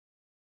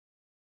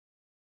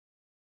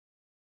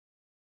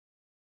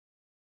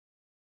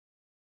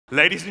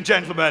Ladies and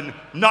gentlemen,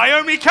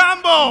 Naomi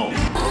Campbell!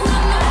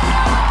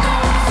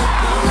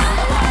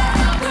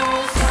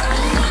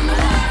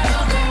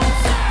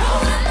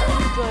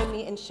 Join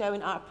me in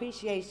showing our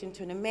appreciation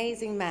to an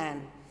amazing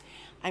man.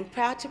 I'm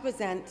proud to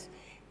present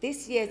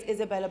this year's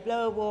Isabella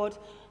Blow Award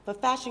for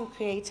Fashion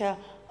Creator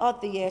of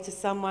the Year to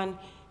someone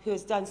who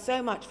has done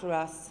so much for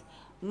us,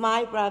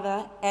 my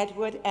brother,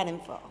 Edward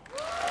Enninful.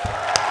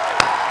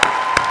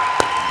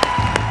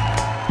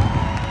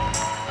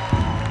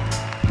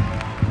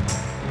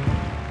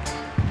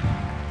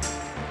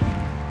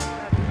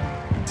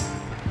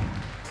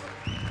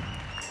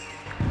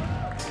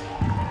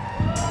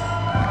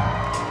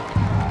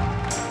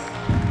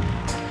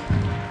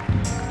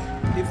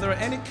 If there are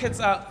any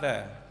kids out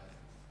there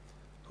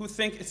who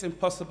think it's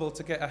impossible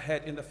to get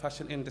ahead in the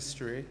fashion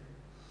industry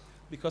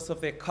because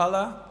of their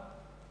color,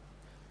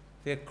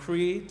 their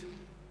creed,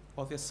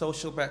 or their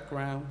social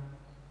background,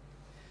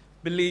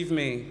 believe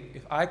me,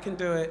 if I can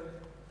do it,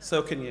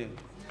 so can you.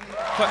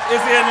 For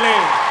Izzy and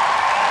Lee.